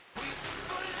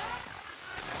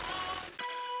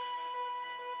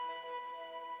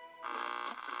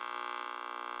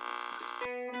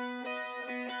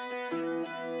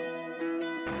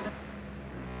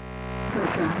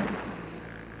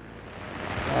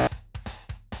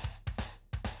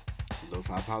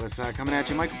Lo-Fi Poli-Sci coming at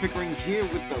you. Michael Pickering here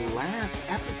with the last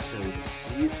episode of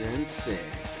Season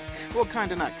 6. Well,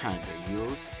 kinda not kinda, you'll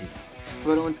see.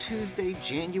 But on Tuesday,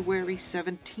 January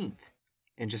 17th,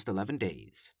 in just 11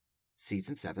 days,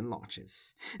 Season 7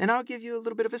 launches. And I'll give you a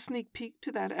little bit of a sneak peek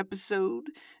to that episode.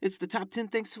 It's the top 10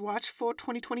 things to watch for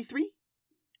 2023.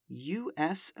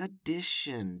 US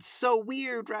edition. So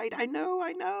weird, right? I know.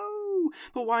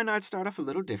 But why not start off a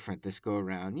little different this go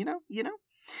around, you know?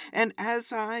 And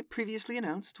as I previously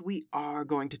announced, we are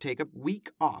going to take a week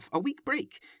off, a week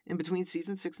break in between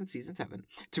Season 6 and Season 7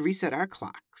 to reset our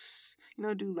clocks.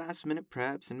 Do last-minute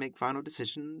preps and make final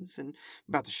decisions and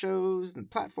about the shows and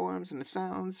platforms and the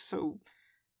sounds. So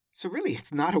really,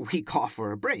 it's not a week off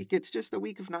or a break. It's just a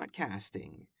week of not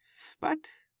casting. But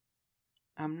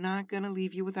I'm not going to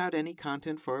leave you without any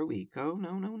content for a week. Oh,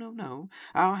 no.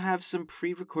 I'll have some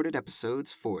pre-recorded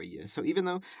episodes for you. So even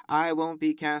though I won't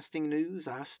be casting news,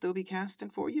 I'll still be casting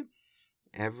for you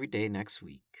every day next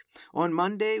week. On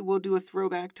Monday, we'll do a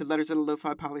throwback to Letters of the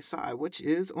Lo-Fi Poli-Sci, which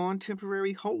is on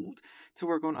temporary hold to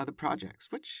work on other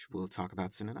projects, which we'll talk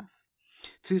about soon enough.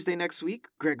 Tuesday next week,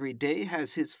 Gregory Day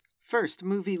has his first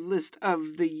movie list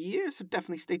of the year, so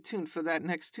definitely stay tuned for that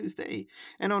next Tuesday.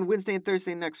 And on Wednesday and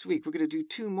Thursday next week, we're going to do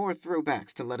 2 more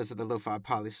throwbacks to Letters of the Lo-Fi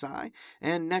Poli-Sci.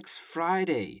 And next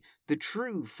Friday, the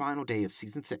true final day of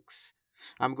Season 6.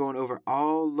 I'm going over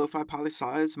all Lo-Fi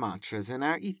Poli-Sci's mantras and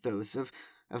our ethos of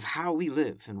how we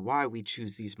live and why we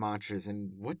choose these mantras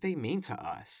and what they mean to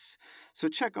us. So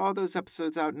check all those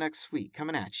episodes out next week,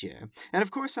 coming at you. And of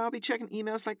course, I'll be checking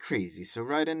emails like crazy, so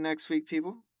write in next week,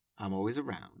 people. I'm always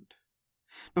around.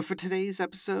 But for today's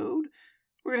episode,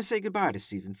 we're going to say goodbye to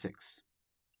Season 6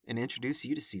 and introduce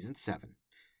you to Season 7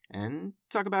 and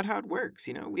talk about how it works.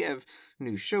 We have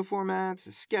new show formats,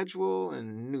 a schedule,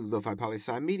 and new Lo-Fi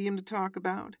Poli-Sci medium to talk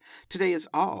about. Today is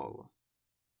all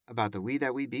about the we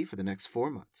that we be for the next 4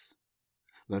 months.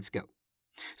 Let's go.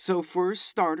 So for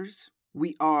starters,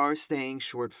 we are staying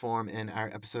short form in our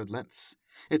episode lengths.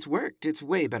 It's worked. It's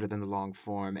way better than the long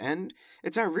form, and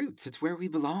it's our roots. It's where we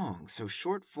belong. So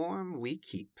short form we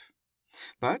keep.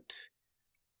 But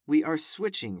we are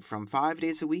switching from 5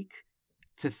 days a week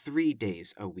to 3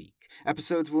 days a week.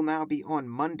 Episodes will now be on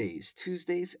Mondays,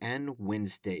 Tuesdays, and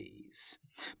Wednesdays.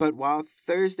 But while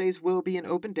Thursdays will be an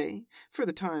open day, for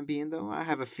the time being, though, I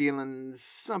have a feeling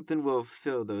something will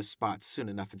fill those spots soon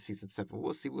enough in Season 7.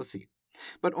 We'll see.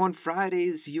 But on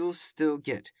Fridays, you'll still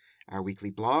get our weekly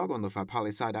blog on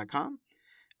lofipolisci.com,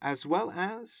 as well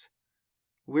as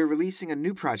we're releasing a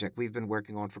new project we've been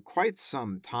working on for quite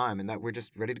some time and that we're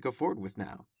just ready to go forward with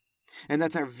now. And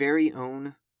that's our very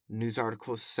own news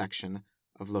articles section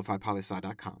of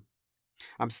lofipolisci.com.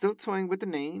 I'm still toying with the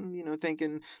name,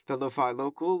 thinking the Lo-Fi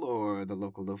Local or the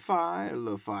Local Lo-Fi, or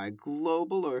Lo-Fi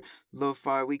Global or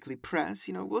Lo-Fi Weekly Press.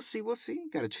 We'll see.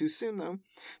 Gotta choose soon, though.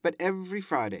 But every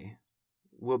Friday,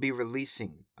 we'll be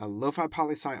releasing a Lo-Fi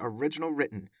Poli-Sci original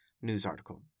written news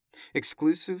article,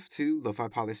 exclusive to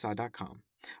lofipolisci.com.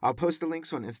 I'll post the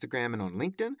links on Instagram and on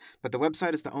LinkedIn, but the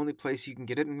website is the only place you can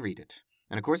get it and read it.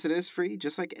 And of course it is free,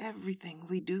 just like everything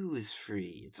we do is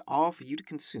free. It's all for you to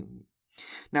consume.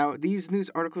 Now, these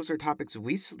news articles are topics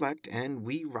we select and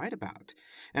we write about.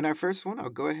 And our first one, I'll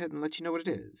go ahead and let you know what it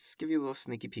is. Give you a little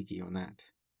sneaky peeky on that.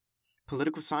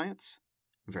 Political science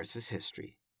versus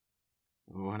history.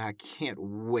 Oh, and I can't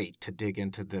wait to dig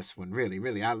into this one.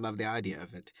 Really, I love the idea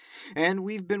of it. And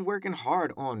we've been working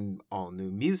hard on all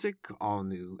new music, all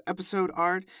new episode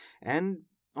art, and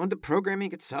on the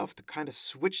programming itself to kind of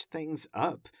switch things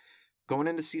up going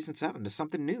into Season 7 to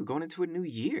something new, going into a new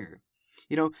year.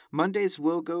 Mondays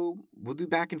we'll do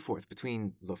back and forth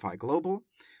between Lo-Fi Global,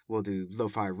 we'll do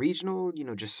Lo-Fi Regional,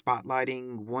 just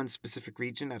spotlighting one specific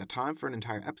region at a time for an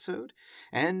entire episode,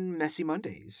 and Messy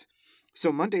Mondays.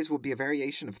 So Mondays will be a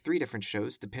variation of 3 different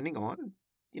shows depending on,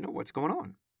 what's going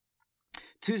on.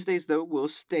 Tuesdays, though, will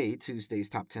stay Tuesday's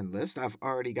top 10 list. I've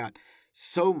already got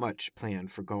so much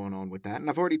planned for going on with that, and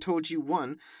I've already told you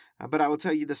one, but I will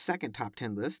tell you the second top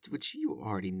 10 list, which you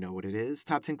already know what it is.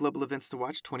 Top 10 Global Events to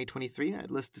Watch 2023.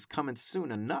 That list is coming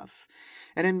soon enough.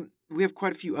 And then we have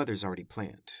quite a few others already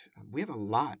planned. We have a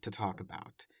lot to talk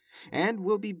about. And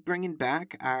we'll be bringing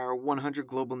back our 100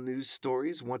 global news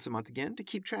stories once a month again to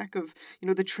keep track of,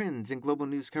 the trends in global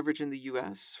news coverage in the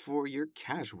U.S. for your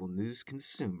casual news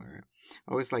consumer.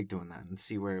 I always like doing that and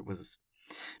see where it was.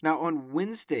 Now, on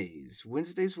Wednesdays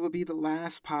will be the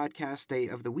last podcast day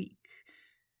of the week.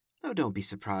 Oh, don't be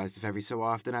surprised if every so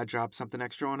often I drop something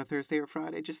extra on a Thursday or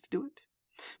Friday just to do it.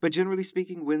 But generally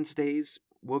speaking, Wednesdays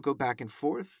will go back and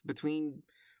forth between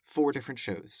 4 different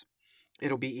shows.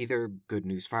 It'll be either Good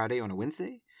News Friday on a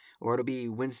Wednesday, or it'll be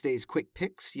Wednesday's quick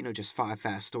picks, just 5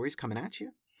 fast stories coming at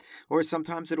you. Or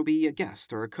sometimes it'll be a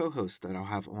guest or a co-host that I'll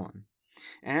have on.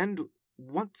 And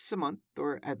once a month,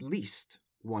 or at least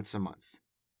once a month,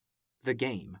 the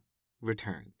game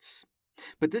returns.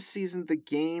 But this season, the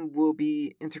game will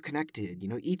be interconnected,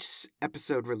 each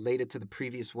episode related to the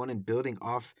previous one and building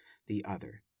off the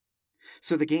other.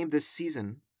 So the game this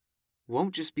season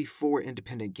won't just be 4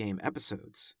 independent game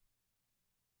episodes.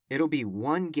 It'll be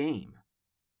one game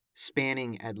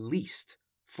spanning at least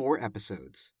 4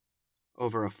 episodes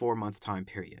over a 4-month time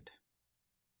period.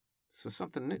 So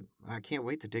something new. I can't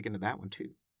wait to dig into that one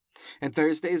too. And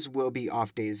Thursdays will be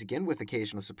off days again with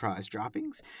occasional surprise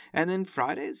droppings. And then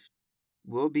Fridays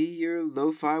will be your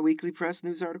Lo-Fi Weekly Press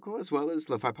news article as well as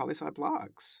Lo-Fi Poli-Sci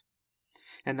blogs.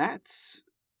 And that's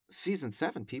Season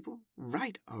 7, people.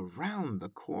 Right around the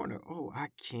corner. Oh, I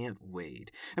can't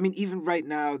wait. I mean, even right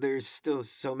now, there's still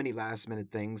so many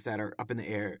last-minute things that are up in the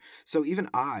air. So even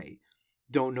I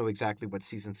don't know exactly what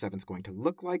Season 7's going to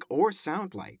look like or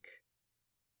sound like.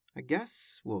 I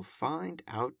guess we'll find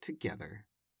out together.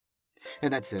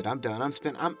 And that's it. I'm done.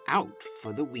 I'm out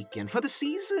for the weekend, for the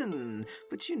season.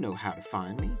 But you know how to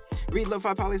find me. Read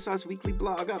Lo-Fi Poli-Sci's weekly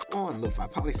blog up on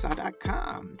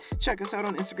LoFiPoli-Sci.com. Check us out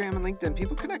on Instagram and LinkedIn.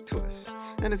 People connect to us.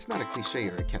 And it's not a cliche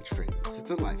or a catchphrase.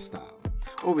 It's a lifestyle.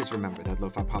 Always remember that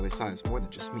Lo-Fi Poli-Sci is more than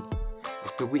just me.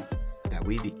 It's the we that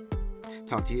we be.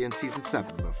 Talk to you in Season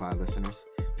 7, Lo-Fi listeners.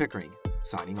 Pickering,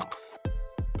 signing off.